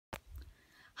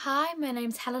Hi, my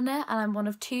name's Helena and I'm one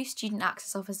of 2 student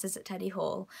access officers at Teddy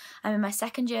Hall. I'm in my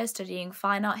 2nd year studying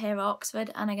fine art here at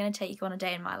Oxford and I'm going to take you on a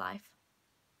day in my life.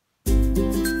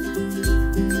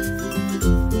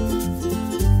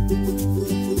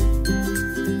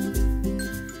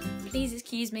 Please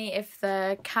excuse me if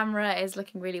the camera is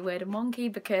looking really weird and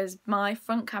wonky because my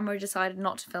front camera decided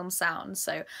not to film sound,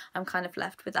 so I'm kind of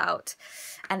left without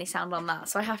any sound on that,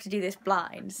 so I have to do this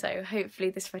blind, so hopefully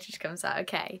this footage comes out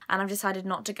okay. And I've decided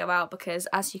not to go out because,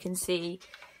 as you can see,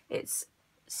 it's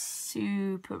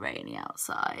super rainy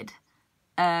outside.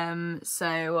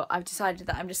 So I've decided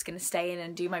that I'm just going to stay in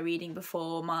and do my reading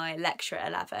before my lecture at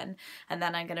 11, and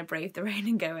then I'm going to brave the rain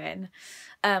and go in.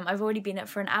 I've already been up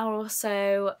for an hour or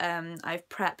so. I've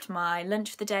prepped my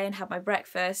lunch for the day and had my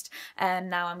breakfast,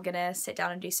 and now I'm going to sit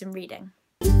down and do some reading.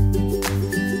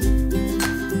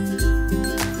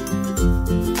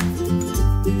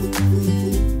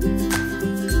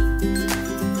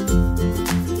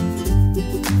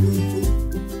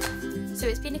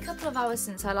 Couple of hours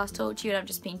since I last talked to you and I've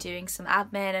just been doing some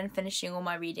admin and finishing all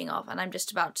my reading off, and I'm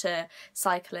just about to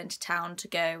cycle into town to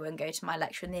go to my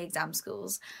lecture in the exam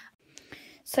schools.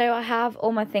 So I have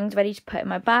all my things ready to put in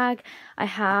my bag. I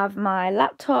have my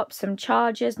laptop, some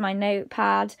chargers, my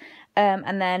notepad,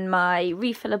 and then my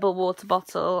refillable water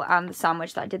bottle and the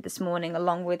sandwich that I did this morning,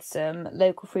 along with some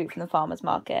local fruit from the farmer's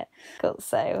market. Cool.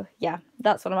 So yeah,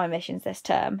 that's one of my missions this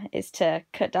term, is to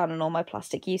cut down on all my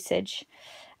plastic usage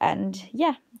and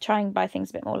yeah, try and buy things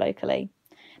a bit more locally.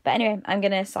 But anyway, I'm going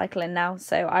to cycle in now,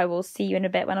 so I will see you in a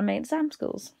bit when I'm in exam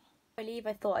schools. Before I leave,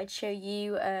 I thought I'd show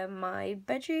you my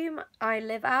bedroom. I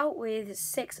live out with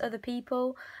 6 other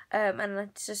people, and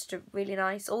it's just really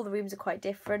nice. All the rooms are quite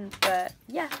different, but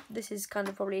yeah, this is kind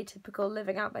of probably a typical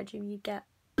living out bedroom you'd get.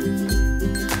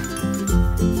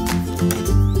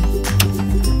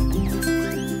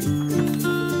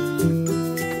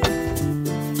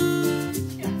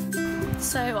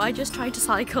 So I just tried to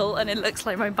cycle and it looks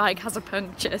like my bike has a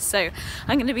puncture, so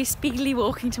I'm going to be speedily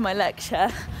walking to my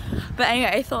lecture. But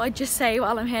anyway, I thought I'd just say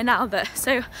while I'm here now that,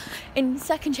 so in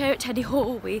 2nd year at Teddy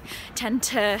Hall we tend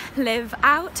to live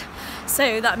out,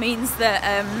 so that means that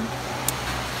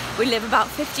we live about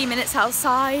 15 minutes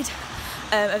outside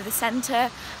of the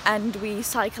centre, and we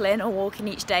cycle in or walk in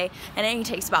each day, and it only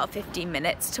takes about 15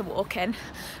 minutes to walk in.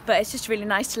 But it's just really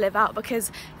nice to live out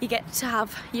because you get to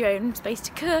have your own space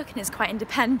to cook and it's quite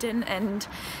independent, and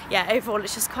yeah, overall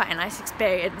it's just quite a nice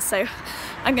experience. So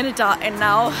I'm gonna dart in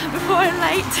now before I'm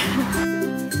late.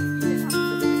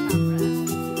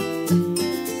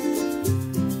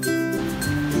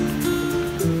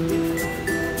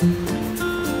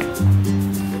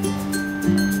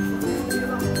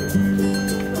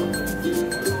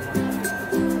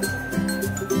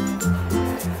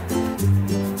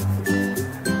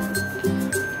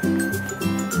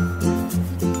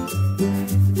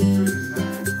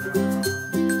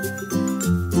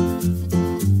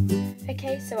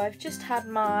 So I've just had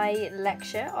my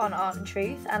lecture on Art and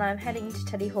Truth and I'm heading to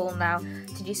Teddy Hall now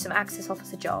to do some access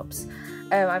officer jobs.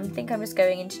 I think I'm just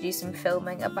going in to do some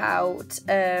filming about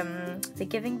the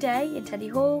Giving Day in Teddy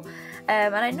Hall,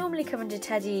 and I normally come into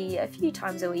Teddy a few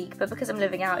times a week, but because I'm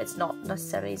living out it's not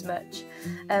necessarily as much.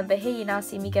 But here you now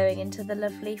see me going into the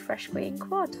lovely fresh green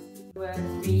quad. We're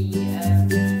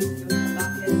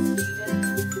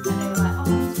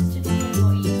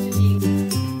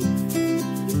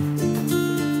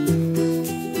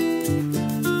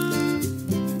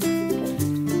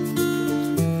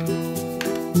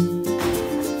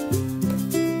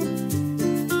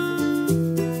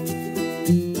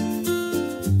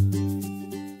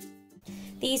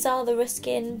These are the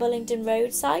Ruskin-Bullingdon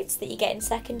Road sites that you get in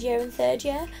 2nd year and 3rd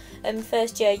year.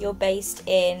 1st year you're based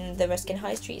in the Ruskin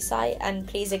High Street site, and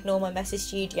please ignore my messy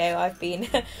studio, I've been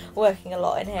working a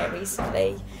lot in here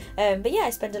recently. But yeah,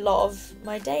 I spend a lot of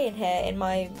my day in here in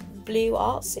my blue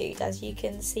art suit, as you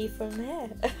can see from here.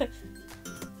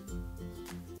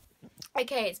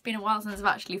 Okay, it's been a while since I've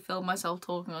actually filmed myself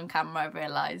talking on camera, I've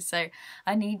realised, so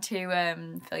I need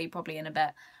to fill you probably in a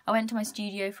bit. I went to my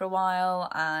studio for a while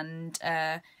and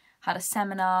had a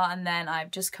seminar, and then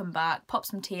I've just come back, popped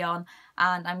some tea on,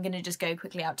 and I'm going to just go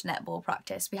quickly out to netball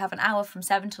practice. We have an hour from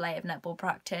 7 till 8 of netball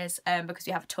practice because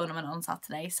we have a tournament on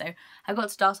Saturday, so I've got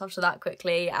to dart off to that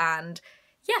quickly, and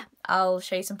yeah, I'll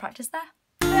show you some practice there.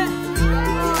 Come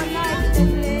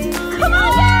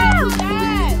on!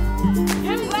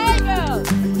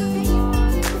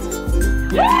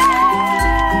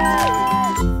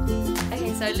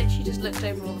 Okay, so I literally just looked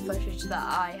over all the footage that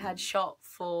I had shot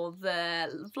for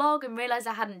the vlog and realised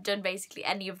I hadn't done basically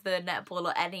any of the netball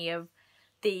or any of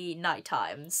the night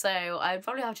time, so I would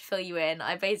probably have to fill you in.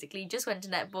 I basically just went to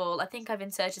netball. I think I've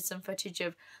inserted some footage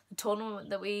of the tournament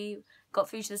that we got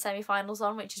through to the semi-finals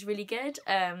on, which is really good.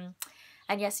 And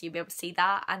yes, you'll be able to see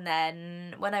that. And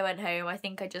then when I went home, I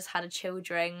think I just had a chill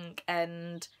drink,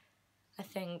 and I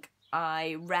think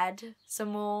I read some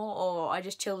more, or I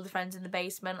just chilled with friends in the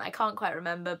basement. I can't quite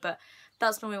remember, but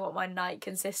that's normally what my night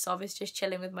consists of, is just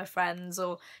chilling with my friends,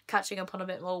 or catching up on a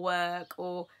bit more work,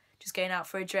 or just going out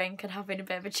for a drink and having a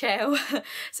bit of a chill.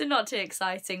 So not too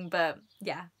exciting, but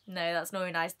yeah, no, that's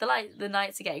normally nice. The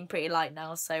nights are getting pretty light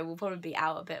now, so we'll probably be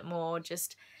out a bit more,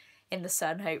 just in the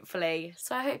sun, hopefully.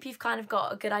 So I hope you've kind of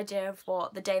got a good idea of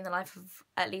what the day in the life of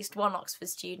at least one Oxford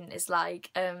student is like,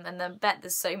 and I bet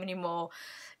there's so many more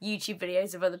YouTube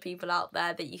videos of other people out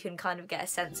there that you can kind of get a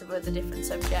sense of other different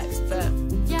subjects. But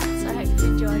yeah, so I hope you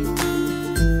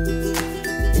enjoy.